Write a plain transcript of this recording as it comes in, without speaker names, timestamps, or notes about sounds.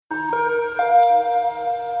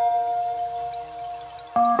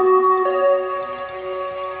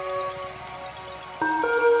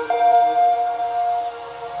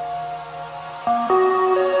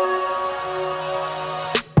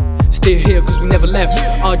we never left.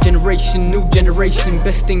 Our generation, new generation,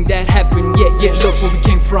 best thing that happened. Yeah, look where we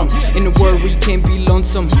came from. In a world where you can't be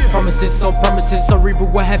lonesome. Promises, sorry, but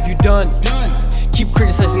what have you done? Keep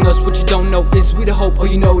criticizing us, what you don't know is we the hope. Oh,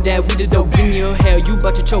 you know that we the dope. In your hell, you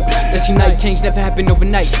bout to choke. Let's unite, change never happened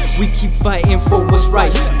overnight. We keep fighting for what's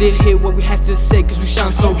right. They hear what we have to say, cause we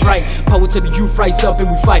shine so bright. Power to the youth, rise up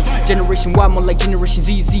and we fight. Generation Y, more like Generation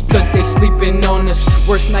ZZ, cause they sleeping on us.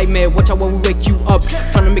 Worst nightmare, watch out when we wake you up.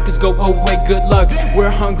 Trying to make us go away, good luck.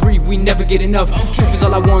 We're hungry, we never get enough. Truth is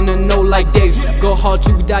all I wanna know, like Dave. Go hard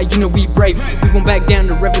till we die, you know we brave. We won't back down,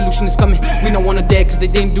 the revolution is coming. We don't wanna dead, cause they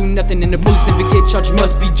didn't do nothing. And the police never get charged, you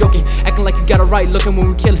must be joking. Acting like you got it right, looking when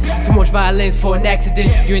we kill it. It's too much violence for an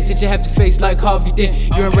accident. You ain't think you have to face like Harvey did.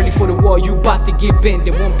 You ain't ready for the war, you bout to get bent.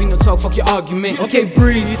 There won't be no talk, fuck your argument. Okay,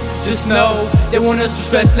 breathe, just know they want us to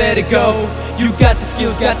stress, let it go. You got the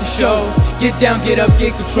skills, got the show. Get down, get up,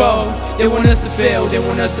 get control. They want us to fail, they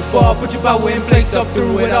want us to fall. Put your power in place up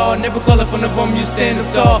through it all. Never call it from the bum, you stand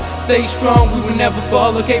up tall. Stay strong, we will never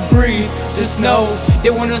fall. Okay, breathe, just know they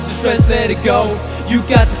want us to stress, let it go. You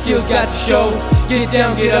got the skills, got the show. Get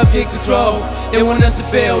down, get up, get control. They want us to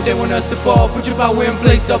fail, they want us to fall. Put your power in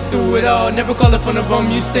place up through it all. Never call it from the bum,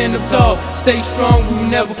 you stand up tall. Stay strong, we will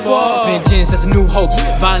never fall. Vengeance, that's a new hope.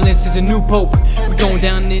 Violence is a new pope. We're going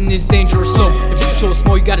down in this dangerous slope. If you show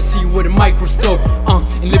small, you gotta see with a microscope.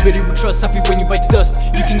 In liberty we trust, happy when you bite the dust.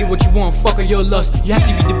 You can get what you want, fuck all your lust. You have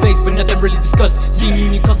TV debates, but nothing really discussed. Seeing you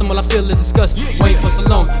in your custom, all I feel is disgust. Waiting for so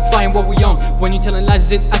long, find what we on. When you telling lies,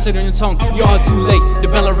 is it acid on your tongue? You're all too late, the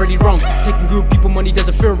bell already rung. Taking good people money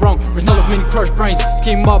doesn't feel wrong. Result of many crushed brains,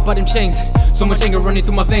 came up by them chains. So much anger running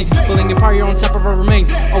through my veins, building empire on top of our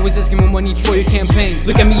remains. Always asking more money for your campaigns.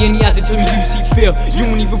 Look at me in the eyes and tell me you see fear. You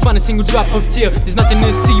won't even find a single drop of tear. There's nothing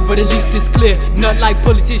to see, but at least it's clear. Not like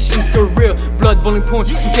politicians' career. Blood boiling point,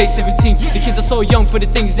 2K17s. The kids are so young for the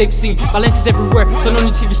things they've seen. Violence is everywhere, turn on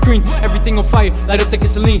your TV screen. Everything on fire, light up the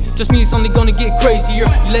gasoline. Trust me, it's only gonna get crazier.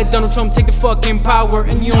 You let Donald Trump take the fucking power,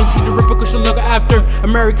 and you only see the repercussion longer after.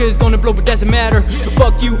 America is gonna blow, but doesn't matter. So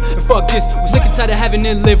fuck you and fuck this. We're sick and tired of having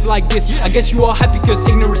it live like this. I guess you all happy cause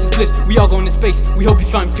ignorance is bliss. We all going to space, we hope you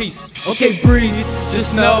find peace. Okay, breathe,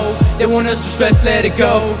 just know they want us to stress, let it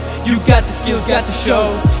go. You got the skills, got the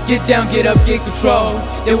show. Get down, get up, get control.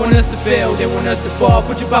 They want us to fail, they want us to fall.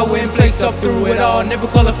 Put your power in place up through it all. Never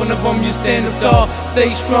call it from the bum, you stand up tall.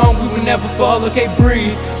 Stay strong, we will never fall. Okay,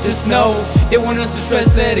 breathe, just know they want us to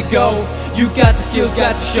stress, let it go. You got the skills,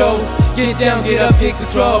 got the show. Get down, get up, get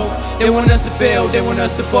control. They want us to fail, they want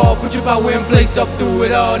us to fall. Put your power in place up through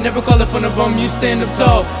it all. Never call it from the bum, you stand up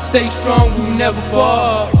tall. Stay strong, we will never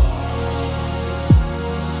fall.